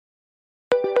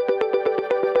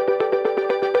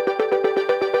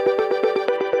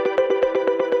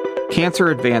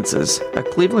Cancer Advances, a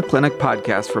Cleveland Clinic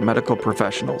podcast for medical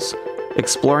professionals,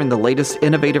 exploring the latest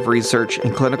innovative research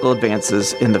and clinical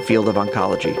advances in the field of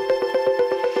oncology.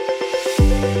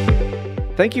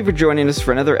 Thank you for joining us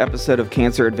for another episode of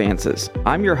Cancer Advances.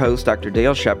 I'm your host, Dr.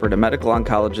 Dale Shepard, a medical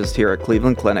oncologist here at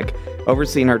Cleveland Clinic,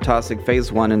 overseeing our TOSIG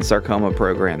Phase 1 and sarcoma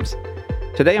programs.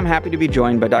 Today I'm happy to be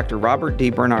joined by Dr. Robert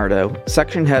DeBernardo,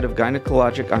 Section Head of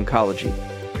Gynecologic Oncology.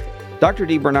 Dr.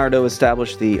 DeBernardo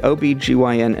established the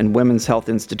OB/GYN and Women's Health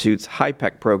Institute's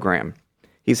HIPEC program.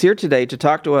 He's here today to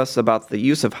talk to us about the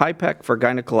use of HIPEC for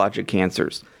gynecologic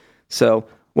cancers. So,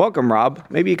 welcome, Rob.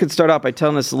 Maybe you could start out by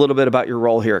telling us a little bit about your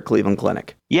role here at Cleveland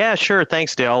Clinic. Yeah, sure.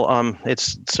 Thanks, Dale.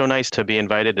 It's so nice to be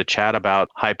invited to chat about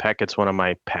HIPEC. It's one of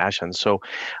my passions. So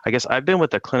I guess I've been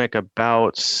with the clinic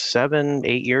about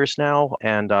 7-8 years now,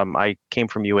 and I came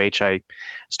from UH. I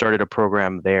started a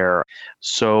program there.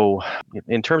 So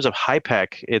in terms of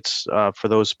HIPEC, it's for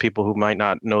those people who might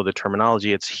not know the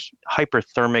terminology, it's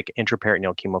hyperthermic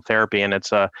intra-peritoneal chemotherapy, and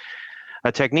it's a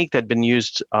technique that had been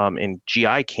used in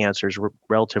GI cancers,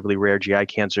 relatively rare GI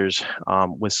cancers,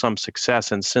 with some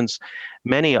success. And since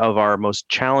many of our most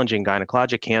challenging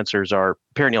gynecologic cancers are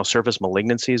peritoneal surface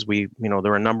malignancies,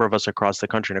 there were a number of us across the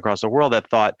country and across the world that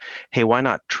thought, hey, why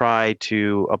not try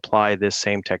to apply this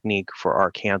same technique for our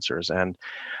cancers? And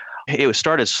it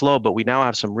started slow, but we now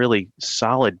have some really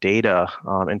solid data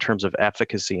in terms of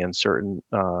efficacy in certain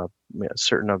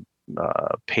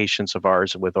patients of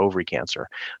ours with ovary cancer.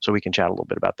 So we can chat a little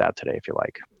bit about that today if you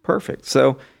like. Perfect.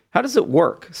 So how does it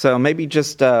work? So maybe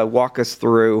just walk us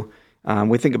through,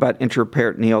 we think about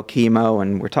intraperitoneal chemo,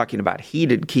 and we're talking about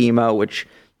heated chemo, which,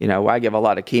 I give a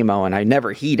lot of chemo and I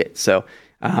never heat it. So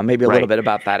maybe a little bit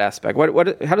about that aspect.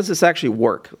 How does this actually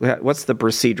work? What's the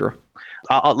procedure?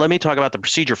 Let me talk about the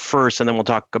procedure first, and then we'll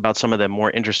talk about some of the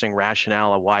more interesting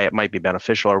rationale of why it might be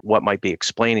beneficial or what might be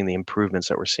explaining the improvements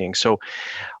that we're seeing. So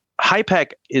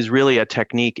HIPEC is really a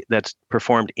technique that's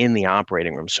performed in the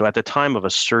operating room. So at the time of a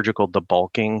surgical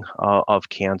debulking of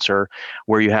cancer,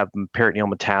 where you have peritoneal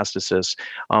metastasis,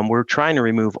 we're trying to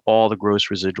remove all the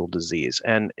gross residual disease.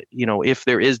 And, if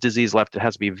there is disease left, it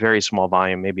has to be very small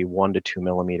volume, maybe 1 to 2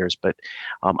 millimeters, but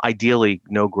ideally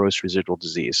no gross residual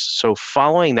disease. So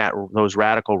following those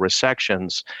radical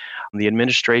resections, the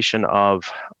administration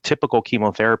of typical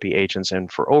chemotherapy agents,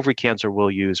 and for ovary cancer,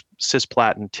 we'll use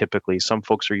cisplatin typically. Some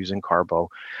folks are using carbo.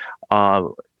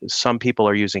 Some people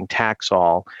are using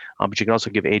Taxol, but you can also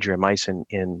give adriamycin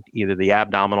in either the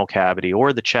abdominal cavity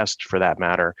or the chest for that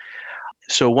matter.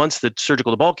 So once the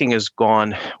surgical debulking is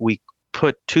gone, we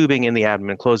put tubing in the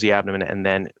abdomen, close the abdomen, and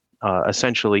then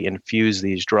essentially infuse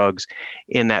these drugs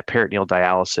in that peritoneal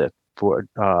dialysis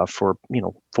for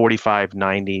 45,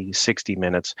 90, 60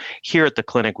 minutes. Here at the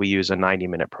clinic, we use a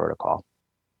 90-minute protocol.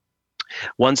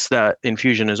 Once the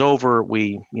infusion is over,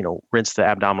 we, rinse the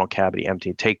abdominal cavity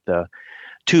empty, take the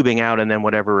tubing out, and then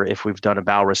if we've done a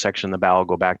bowel resection, the bowel will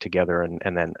go back together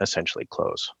and then essentially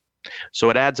close. So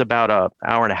it adds about an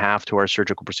hour and a half to our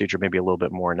surgical procedure, maybe a little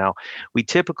bit more. Now,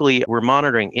 we're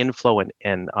monitoring inflow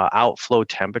and outflow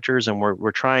temperatures, and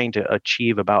we're trying to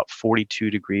achieve about 42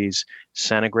 degrees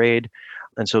centigrade.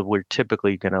 And so we're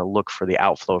typically going to look for the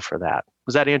outflow for that.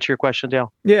 Does that answer your question,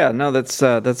 Dale? Yeah, no, that's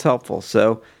helpful.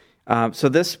 So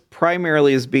this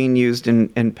primarily is being used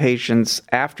in patients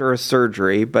after a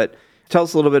surgery, but tell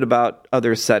us a little bit about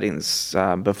other settings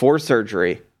before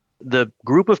surgery. The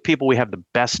group of people we have the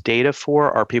best data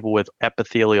for are people with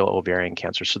epithelial ovarian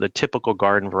cancer, so the typical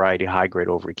garden variety high-grade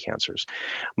ovary cancers.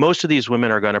 Most of these women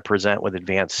are going to present with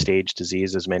advanced stage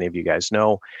disease, as many of you guys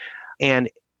know, and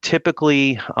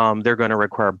typically they're going to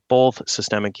require both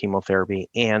systemic chemotherapy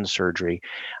and surgery.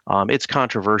 It's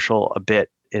controversial a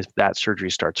bit if that surgery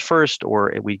starts first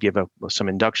or we give some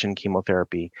induction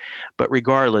chemotherapy. But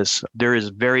regardless, there is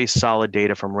very solid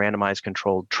data from randomized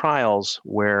controlled trials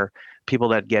where people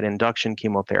that get induction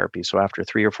chemotherapy, so after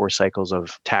 3 or 4 cycles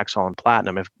of Taxol and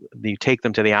platinum, if you take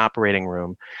them to the operating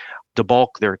room,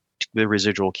 debulk their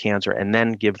residual cancer, and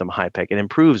then give them HIPEC, it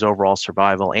improves overall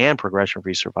survival and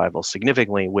progression-free survival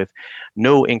significantly with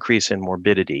no increase in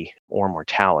morbidity or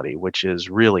mortality, which is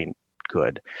really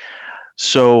good.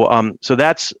 So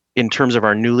that's in terms of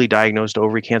our newly diagnosed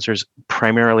ovary cancers,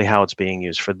 primarily how it's being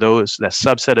used for that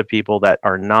subset of people that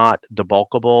are not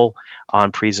debulkable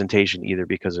on presentation, either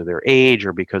because of their age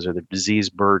or because of their disease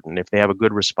burden. If they have a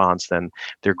good response, then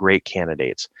they're great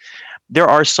candidates. There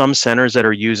are some centers that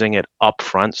are using it up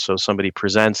front. So somebody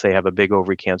presents, they have a big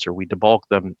ovary cancer, we debulk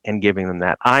them and giving them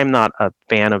that. I'm not a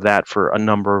fan of that for a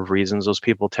number of reasons. Those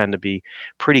people tend to be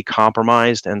pretty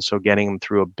compromised, and so getting them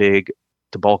through a big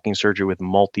debulking surgery with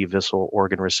multi-visceral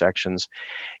organ resections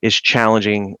is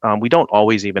challenging. We don't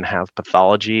always even have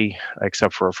pathology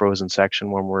except for a frozen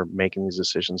section when we're making these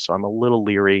decisions. So I'm a little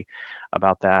leery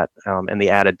about that and the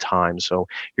added time. So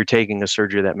you're taking a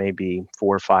surgery that may be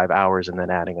 4 or 5 hours and then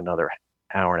adding another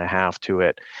hour and a half to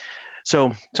it.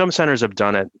 So some centers have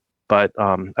done it, but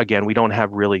again, we don't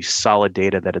have really solid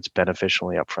data that it's beneficial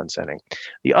in the upfront setting.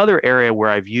 The other area where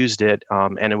I've used it,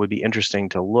 and it would be interesting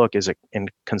to look, is in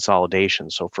consolidation.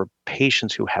 So for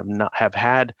patients who have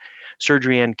had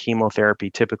surgery and chemotherapy,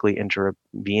 typically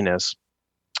intravenous,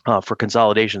 for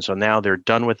consolidation. So now they're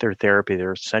done with their therapy,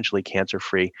 they're essentially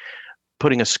cancer-free,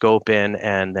 putting a scope in,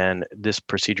 and then this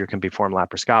procedure can be performed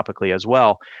laparoscopically as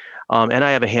well. And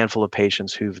I have a handful of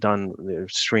patients who've done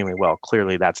extremely well.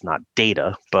 Clearly, that's not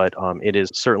data, but it is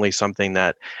certainly something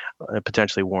that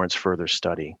potentially warrants further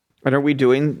study. And are we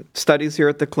doing studies here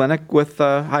at the clinic with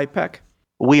HIPEC?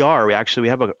 We are. We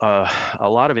have a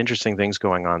lot of interesting things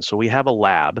going on. So we have a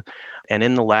lab, and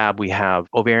in the lab we have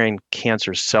ovarian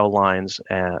cancer cell lines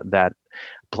that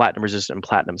platinum resistant and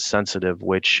platinum sensitive,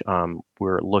 which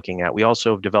we're looking at. We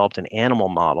also have developed an animal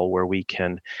model where we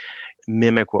can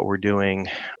mimic what we're doing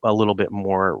a little bit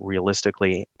more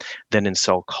realistically than in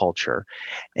cell culture.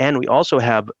 And we also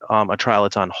have a trial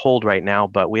that's on hold right now,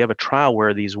 but we have a trial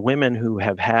where these women who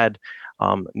have had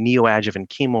neoadjuvant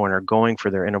chemo and are going for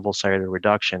their interval cellular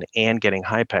reduction and getting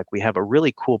HIPEC, we have a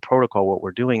really cool protocol. What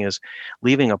we're doing is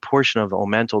leaving a portion of the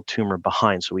omental tumor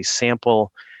behind. So we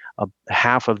sample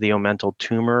half of the omental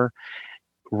tumor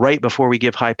right before we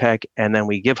give HIPEC, and then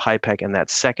we give HIPEC, and that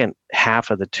second half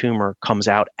of the tumor comes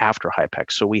out after HIPEC.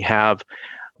 So we have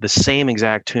the same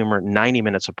exact tumor 90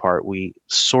 minutes apart. We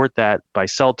sort that by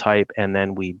cell type, and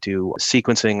then we do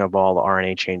sequencing of all the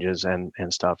RNA changes and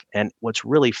stuff. And what's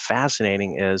really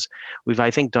fascinating is we've, I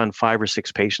think, done 5 or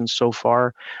 6 patients so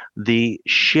far. The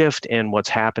shift in what's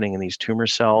happening in these tumor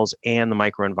cells and the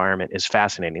microenvironment is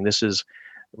fascinating. This is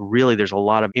really, there's a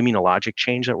lot of immunologic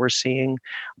change that we're seeing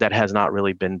that has not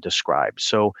really been described.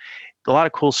 So a lot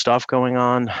of cool stuff going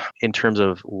on in terms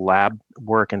of lab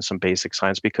work and some basic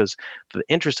science, because the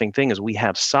interesting thing is we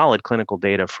have solid clinical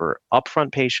data for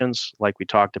upfront patients, like we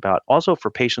talked about, also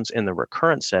for patients in the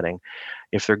recurrent setting.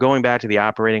 If they're going back to the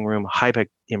operating room, HIPEC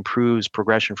improves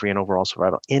progression-free and overall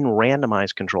survival in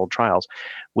randomized controlled trials,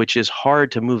 which is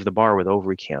hard to move the bar with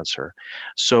ovary cancer.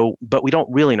 So, but we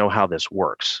don't really know how this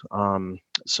works.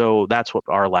 So that's what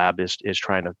our lab is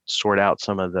trying to sort out,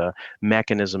 some of the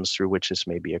mechanisms through which this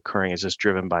may be occurring. Is this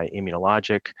driven by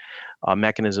immunologic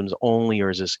mechanisms only, or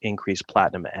is this increased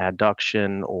platinum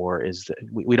adduction, or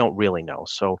we don't really know.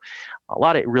 So a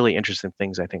lot of really interesting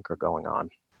things I think are going on.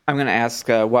 I'm going to ask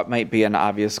what might be an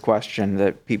obvious question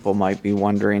that people might be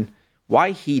wondering.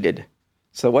 Why heated?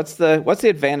 So what's the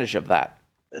advantage of that?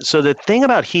 So the thing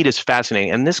about heat is fascinating,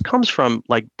 and this comes from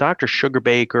like Dr.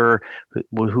 Sugarbaker,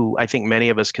 who I think many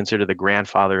of us consider the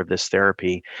grandfather of this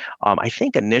therapy. I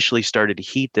think initially started to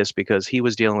heat this because he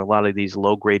was dealing with a lot of these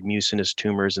low-grade mucinous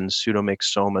tumors and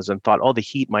pseudomyxomas, and thought, oh, the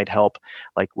heat might help,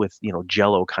 like with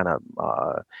Jello, kind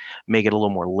of make it a little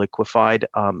more liquefied.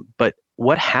 But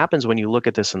what happens when you look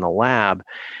at this in the lab?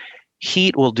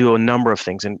 Heat will do a number of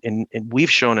things, and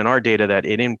we've shown in our data that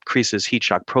it increases heat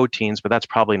shock proteins, but that's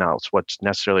probably not what's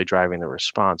necessarily driving the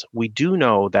response. We do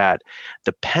know that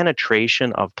the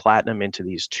penetration of platinum into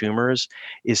these tumors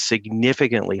is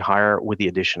significantly higher with the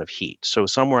addition of heat. So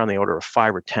somewhere on the order of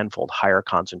 5 or 10-fold higher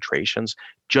concentrations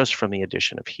just from the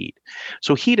addition of heat.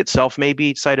 So heat itself may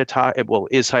be is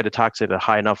cytotoxic at a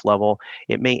high enough level.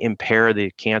 It may impair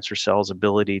the cancer cell's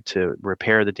ability to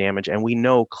repair the damage, and we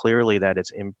know clearly that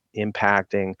it's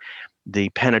impacting the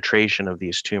penetration of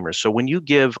these tumors. So when you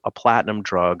give a platinum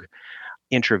drug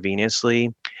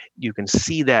intravenously, you can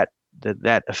see that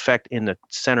effect in the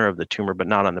center of the tumor, but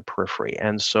not on the periphery.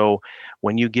 And so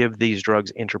when you give these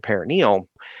drugs intraperitoneal,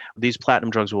 these platinum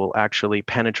drugs will actually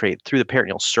penetrate through the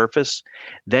peritoneal surface,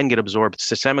 then get absorbed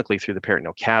systemically through the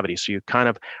peritoneal cavity. So you kind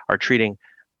of are treating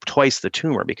twice the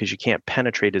tumor because you can't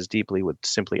penetrate as deeply with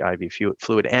simply IV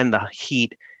fluid, and the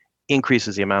heat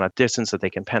increases the amount of distance that they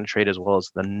can penetrate, as well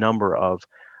as the number of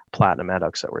platinum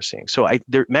adducts that we're seeing. So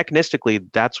mechanistically,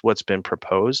 that's what's been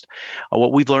proposed.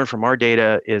 What we've learned from our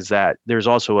data is that there's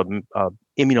also a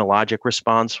immunologic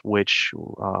response, which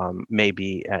may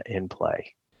be in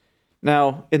play.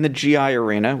 Now, in the GI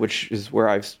arena, which is where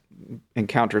I've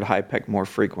encountered HIPEC more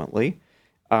frequently,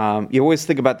 you always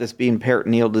think about this being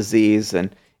peritoneal disease,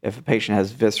 and if a patient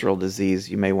has visceral disease,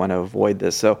 you may want to avoid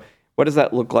this. So what does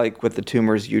that look like with the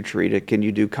tumors you treated? Can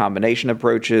you do combination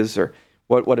approaches, or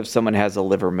what if someone has a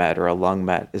liver met or a lung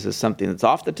met? Is this something that's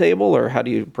off the table, or how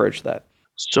do you approach that?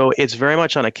 So it's very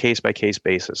much on a case-by-case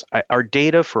basis. Our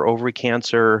data for ovary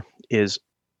cancer is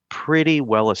pretty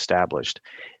well established.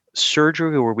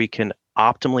 Surgery where we can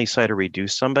optimally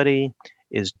cytoreduce somebody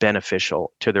is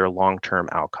beneficial to their long-term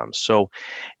outcomes. So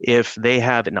if they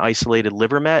have an isolated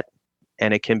liver met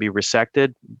and it can be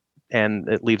resected and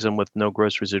it leaves them with no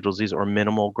gross residual disease or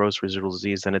minimal gross residual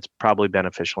disease, then it's probably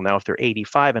beneficial. Now, if they're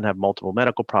 85 and have multiple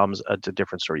medical problems, it's a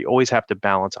different story. You always have to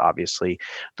balance, obviously,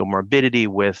 the morbidity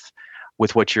with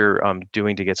what you're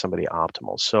doing to get somebody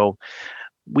optimal. So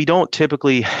we don't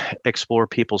typically explore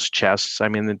people's chests. I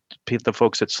mean, the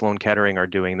folks at Sloan Kettering are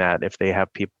doing that. If they have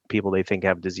people they think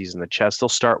have disease in the chest, they'll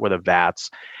start with a VATS.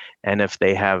 And if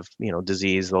they have,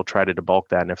 disease, they'll try to debulk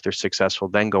that. And if they're successful,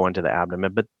 then go into the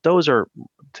abdomen. But those are,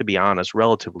 to be honest,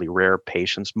 relatively rare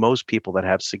patients. Most people that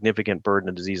have significant burden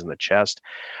of disease in the chest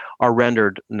are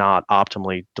rendered not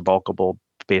optimally debulkable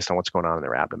based on what's going on in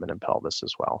their abdomen and pelvis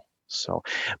as well. So,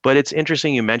 but it's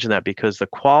interesting you mentioned that because the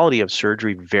quality of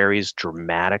surgery varies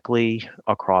dramatically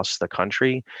across the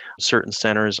country. Certain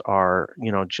centers are,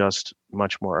 just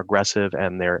much more aggressive,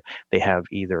 and they have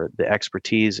either the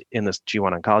expertise in this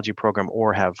G1 oncology program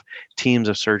or have teams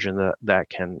of surgeons that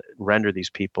can render these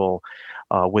people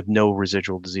with no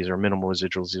residual disease or minimal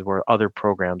residual disease, where other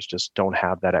programs just don't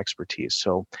have that expertise.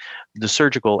 So the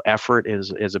surgical effort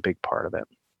is a big part of it.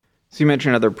 So you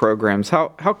mentioned other programs. How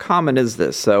common is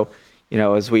this? So,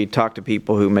 as we talk to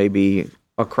people who may be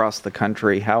across the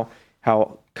country, how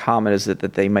common is it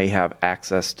that they may have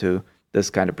access to this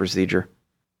kind of procedure?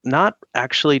 Not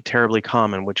actually terribly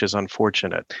common, which is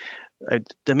unfortunate.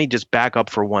 Let me just back up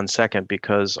for 1 second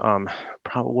because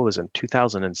probably what was it, in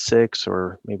 2006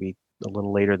 or maybe a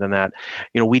little later than that,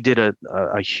 we did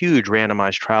a huge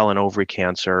randomized trial in ovary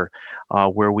cancer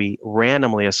where we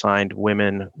randomly assigned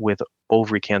women with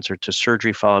ovary cancer to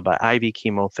surgery followed by IV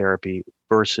chemotherapy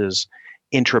versus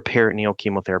intra-peritoneal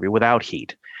chemotherapy without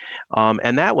heat.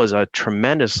 And that was a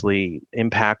tremendously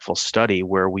impactful study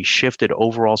where we shifted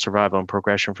overall survival and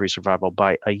progression-free survival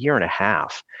by 1.5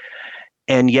 years.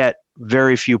 And yet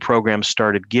very few programs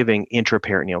started giving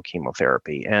intra-peritoneal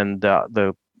chemotherapy. And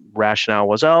the rationale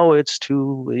was, it's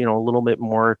too, a little bit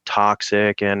more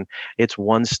toxic and it's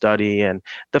one study. And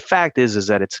the fact is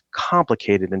that it's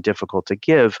complicated and difficult to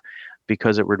give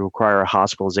because it would require a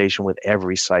hospitalization with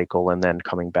every cycle and then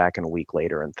coming back in a week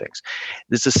later and things.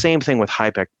 It's the same thing with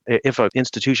HIPEC. If an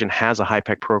institution has a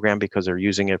HIPEC program because they're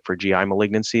using it for GI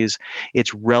malignancies,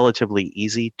 it's relatively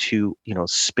easy to,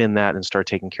 spin that and start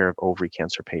taking care of ovary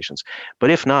cancer patients.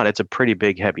 But if not, it's a pretty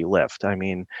big, heavy lift. I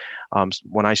mean,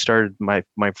 when I started my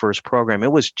first program,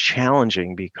 it was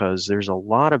challenging because there's a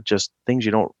lot of just things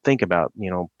you don't think about,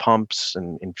 pumps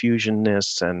and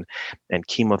infusionists and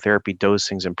chemotherapy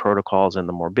dosings and protocols and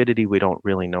the morbidity we don't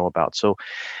really know about. So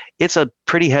it's a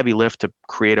pretty heavy lift to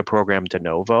create a program de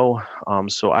novo.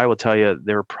 So I will tell you,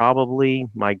 there are probably,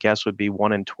 my guess would be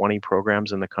 1 in 20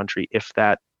 programs in the country, if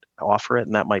that, offer it,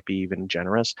 and that might be even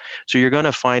generous. So you're going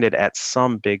to find it at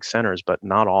some big centers, but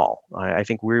not all. I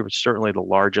think we're certainly the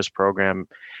largest program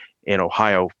in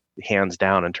Ohio, hands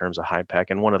down, in terms of HIPEC,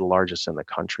 and one of the largest in the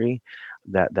country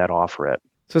that offer it.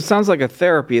 So it sounds like a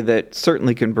therapy that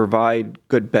certainly can provide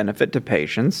good benefit to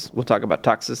patients. We'll talk about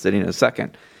toxicity in a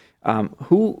second.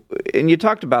 And you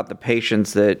talked about the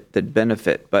patients that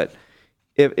benefit, but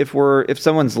if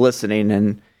someone's listening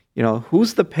and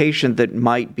who's the patient that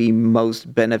might be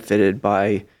most benefited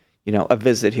by a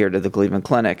visit here to the Cleveland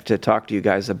Clinic to talk to you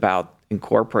guys about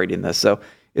incorporating this? So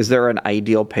is there an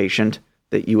ideal patient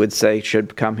that you would say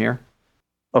should come here?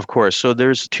 Of course. So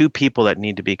there's 2 people that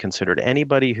need to be considered.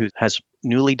 Anybody who has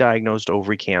newly diagnosed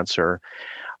ovary cancer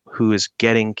who is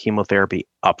getting chemotherapy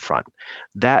upfront.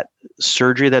 That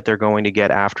surgery that they're going to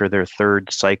get after their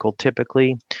 3rd cycle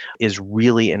typically is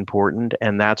really important,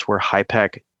 and that's where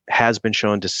HIPEC has been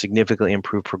shown to significantly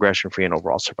improve progression-free and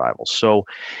overall survival. So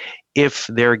if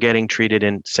they're getting treated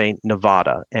in, say,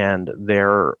 Nevada, and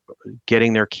they're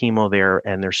getting their chemo there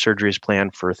and their surgery is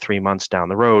planned for 3 months down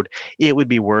the road, it would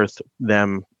be worth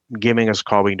them giving us a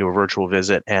call. We can do a virtual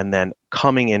visit and then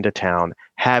coming into town,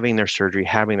 having their surgery,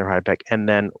 having their HIPEC, and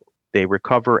then they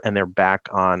recover and they're back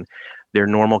on their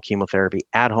normal chemotherapy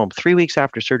at home 3 weeks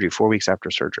after surgery, 4 weeks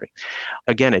after surgery.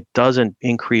 Again, it doesn't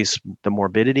increase the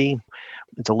morbidity.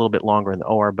 It's a little bit longer in the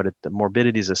OR, but the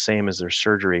morbidity is the same as their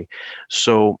surgery.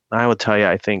 So I would tell you,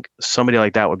 I think somebody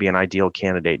like that would be an ideal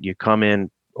candidate. You come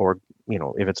in, or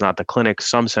if it's not the clinic,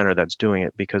 some center that's doing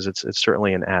it, because it's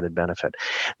certainly an added benefit.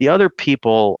 The other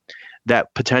people that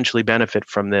potentially benefit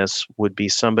from this would be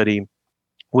somebody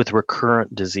with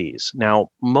recurrent disease. Now,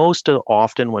 most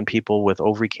often when people with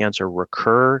ovary cancer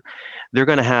recur, they're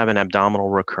going to have an abdominal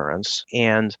recurrence,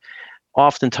 and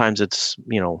Oftentimes it's,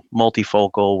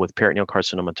 multifocal with peritoneal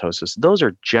carcinomatosis. Those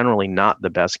are generally not the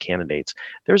best candidates.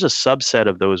 There's a subset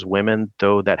of those women,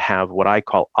 though, that have what I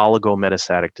call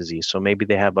oligometastatic disease. So maybe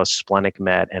they have a splenic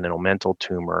met and an omental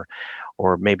tumor,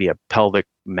 or maybe a pelvic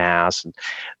mass.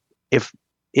 If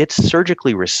it's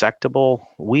surgically resectable,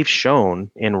 we've shown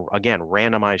in, again,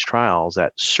 randomized trials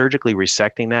that surgically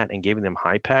resecting that and giving them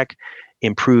HIPEC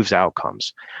improves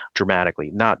outcomes dramatically,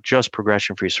 not just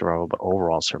progression-free survival, but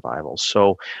overall survival.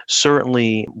 So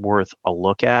certainly worth a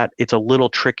look at. It's a little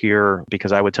trickier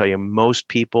because I would tell you most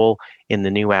people in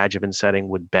the neoadjuvant setting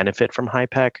would benefit from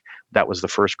HIPEC. That was the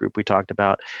first group we talked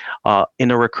about. In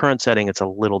a recurrent setting, it's a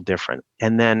little different.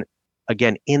 And then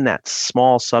again, in that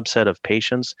small subset of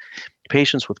patients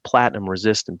with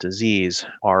platinum-resistant disease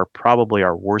are probably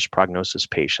our worst prognosis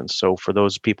patients. So for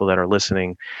those people that are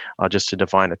listening, just to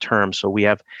define a term, so we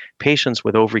have patients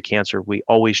with ovary cancer we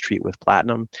always treat with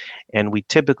platinum, and we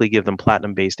typically give them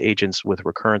platinum-based agents with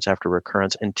recurrence after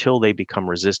recurrence until they become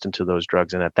resistant to those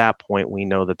drugs. And at that point, we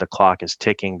know that the clock is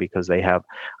ticking because they have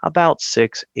about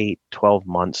 6, 8, 12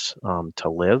 months to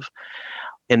live.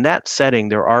 In that setting,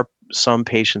 there are some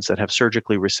patients that have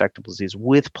surgically resectable disease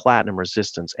with platinum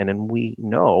resistance. And then we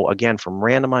know, again, from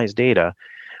randomized data,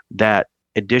 that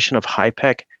addition of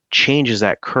HIPEC changes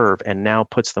that curve and now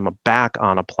puts them back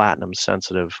on a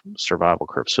platinum-sensitive survival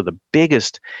curve. So the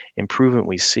biggest improvement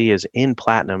we see is in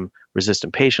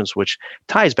platinum-resistant patients, which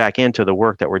ties back into the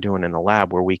work that we're doing in the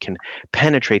lab, where we can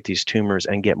penetrate these tumors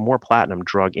and get more platinum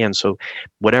drug in. So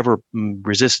whatever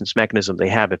resistance mechanism they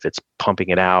have, if it's pumping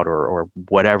it out or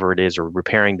whatever it is, or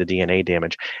repairing the DNA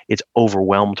damage, it's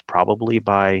overwhelmed probably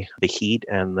by the heat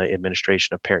and the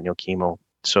administration of peritoneal chemo,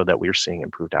 so that we're seeing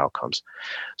improved outcomes.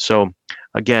 So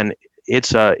again,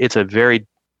 it's a very,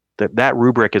 that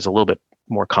rubric is a little bit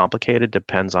more complicated,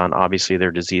 depends on obviously their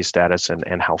disease status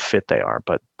and how fit they are.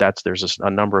 But there's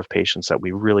a number of patients that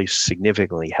we really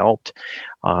significantly helped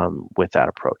with that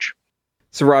approach.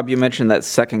 So Rob, you mentioned that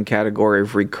second category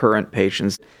of recurrent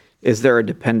patients. Is there a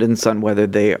dependence on whether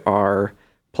they are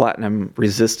platinum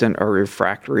resistant or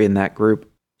refractory in that group?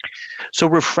 So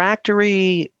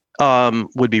refractory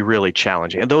would be really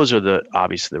challenging. And those are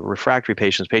obviously the refractory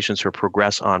patients who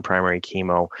progress on primary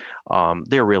chemo.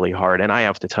 They're really hard. And I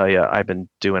have to tell you, I've been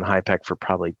doing HIPEC for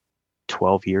probably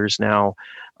 12 years now.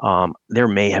 There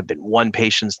may have been one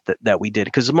patient that we did,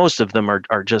 because most of them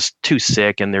are just too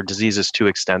sick and their disease is too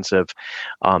extensive,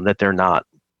 that they're not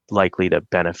likely to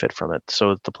benefit from it.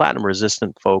 So the platinum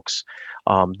resistant folks,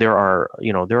 there are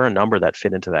a number that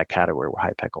fit into that category where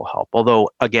HIPEC will help. Although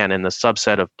again, in the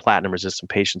subset of platinum resistant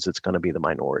patients, it's going to be the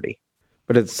minority.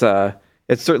 But it's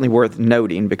certainly worth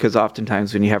noting, because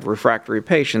oftentimes when you have refractory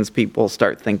patients, people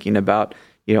start thinking about,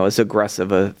 as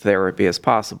aggressive a therapy as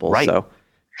possible. Right.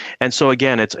 And so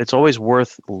again, it's always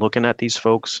worth looking at these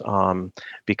folks,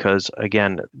 because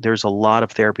again, there's a lot of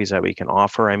therapies that we can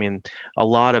offer. I mean, a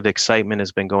lot of excitement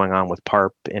has been going on with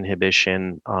PARP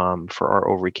inhibition for our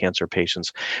ovary cancer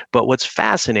patients. But what's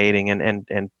fascinating,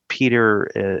 and Peter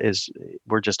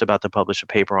we're just about to publish a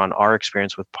paper on our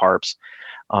experience with PARPs.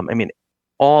 I mean,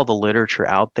 all the literature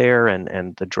out there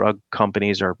and the drug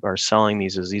companies are selling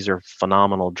these as these are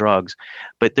phenomenal drugs,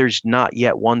 but there's not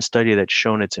yet one study that's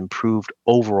shown it's improved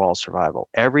overall survival.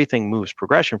 Everything moves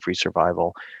progression-free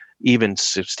survival, even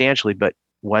substantially, but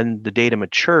when the data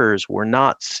matures, we're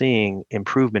not seeing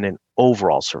improvement in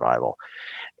overall survival.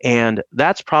 And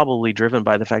that's probably driven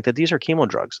by the fact that these are chemo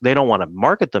drugs. They don't want to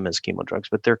market them as chemo drugs,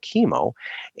 but they're chemo.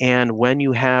 And when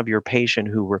you have your patient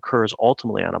who recurs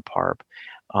ultimately on a PARP,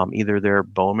 either their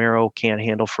bone marrow can't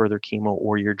handle further chemo,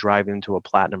 or you're driving to a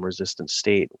platinum-resistant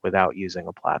state without using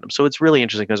a platinum. So it's really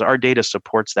interesting because our data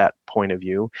supports that point of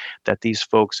view, that these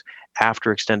folks,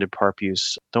 after extended PARP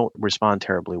use, don't respond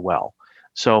terribly well.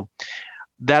 So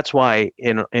that's why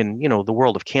in the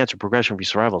world of cancer, progression-free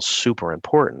survival is super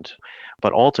important.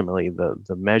 But ultimately,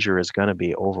 the measure is going to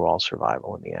be overall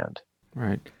survival in the end.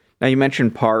 Right. Now, you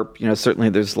mentioned PARP.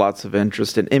 Certainly there's lots of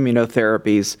interest in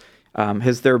immunotherapies.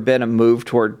 Has there been a move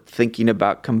toward thinking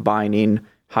about combining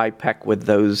HIPEC with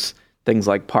those things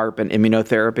like PARP and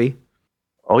immunotherapy?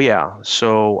 Oh, yeah.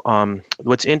 So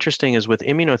what's interesting is with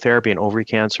immunotherapy and ovary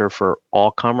cancer for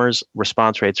all comers,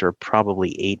 response rates are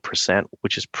probably 8%,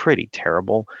 which is pretty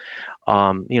terrible.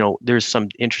 There's some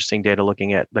interesting data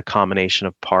looking at the combination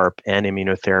of PARP and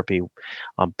immunotherapy,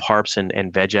 PARPs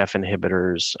and VEGF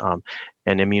inhibitors,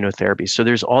 and immunotherapy. So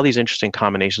there's all these interesting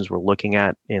combinations we're looking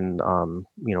at in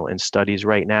studies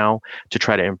right now to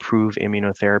try to improve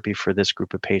immunotherapy for this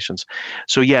group of patients.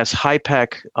 So yes,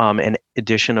 HIPEC and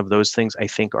addition of those things I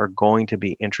think are going to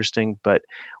be interesting. But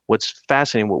what's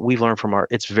fascinating, what we've learned from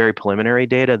it's very preliminary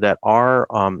data, that our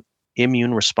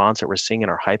immune response that we're seeing in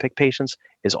our HIPEC patients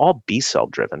is all B cell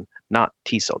driven, not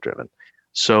T cell driven.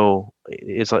 So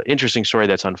it's an interesting story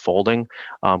that's unfolding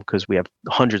because we have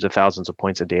hundreds of thousands of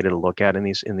points of data to look at in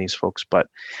these folks. But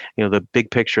the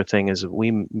big picture thing is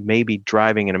we may be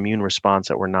driving an immune response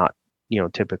that we're not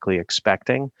typically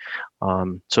expecting.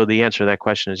 So the answer to that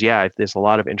question is there's a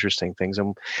lot of interesting things,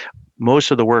 and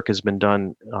most of the work has been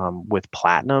done with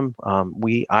platinum.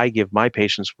 I give my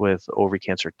patients with ovary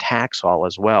cancer Taxol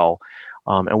as well,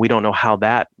 and we don't know how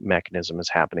that mechanism is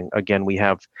happening. Again, we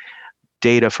have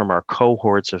data from our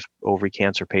cohorts of ovary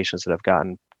cancer patients that have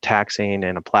gotten taxane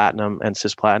and a platinum and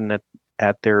cisplatin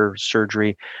at their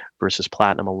surgery versus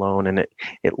platinum alone. And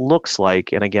it looks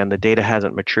like, and again, the data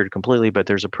hasn't matured completely, but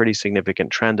there's a pretty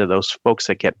significant trend of those folks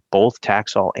that get both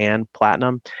Taxol and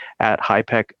platinum at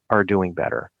HIPEC are doing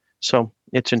better. So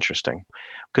it's interesting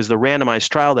because the randomized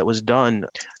trial that was done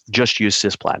just used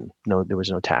cisplatin. No, there was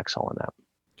no Taxol in that.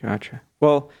 Gotcha.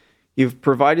 Well, you've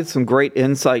provided some great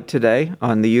insight today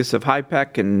on the use of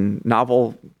HIPEC and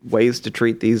novel ways to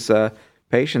treat these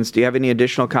patients. Do you have any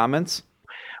additional comments?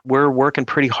 We're working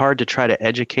pretty hard to try to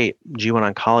educate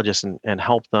G1 oncologists and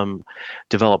help them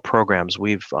develop programs.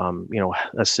 We've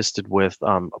assisted with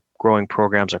growing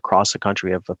programs across the country.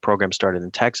 We have a program started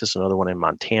in Texas, another one in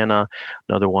Montana,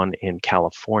 another one in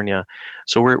California.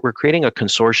 So we're creating a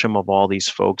consortium of all these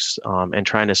folks and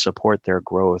trying to support their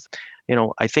growth.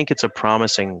 I think it's a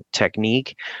promising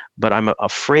technique, but I'm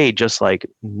afraid, just like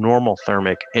normal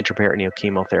thermic intraperitoneal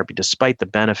chemotherapy, despite the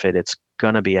benefit, it's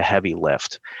going to be a heavy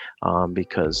lift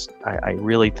because I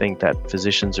really think that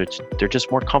physicians they're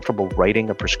just more comfortable writing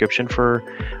a prescription for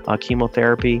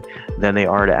chemotherapy than they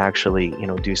are to actually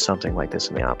do something like this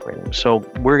in the operating room. So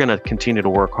we're going to continue to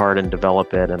work hard and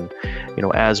develop it, and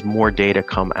as more data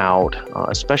come out,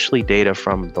 especially data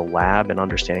from the lab and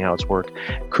understanding how it's worked,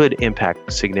 could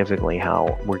impact significantly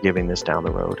how we're giving this down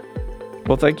the road.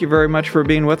 Well, thank you very much for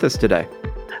being with us today.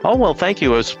 Oh, well, thank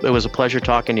you. It was a pleasure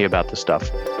talking to you about this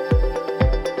stuff.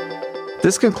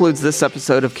 This concludes this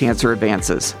episode of Cancer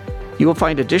Advances. You will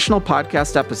find additional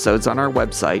podcast episodes on our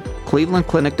website,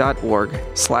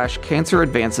 clevelandclinic.org/Cancer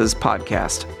Advances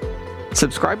Podcast.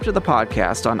 Subscribe to the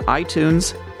podcast on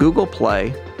iTunes, Google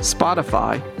Play,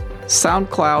 Spotify,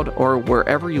 SoundCloud, or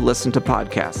wherever you listen to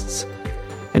podcasts.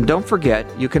 And don't forget,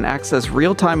 you can access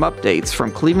real-time updates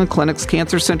from Cleveland Clinic's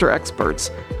Cancer Center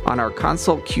experts on our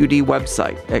Consult QD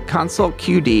website at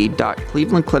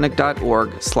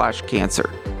consultqd.clevelandclinic.org/cancer.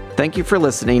 Thank you for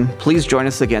listening. Please join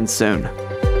us again soon.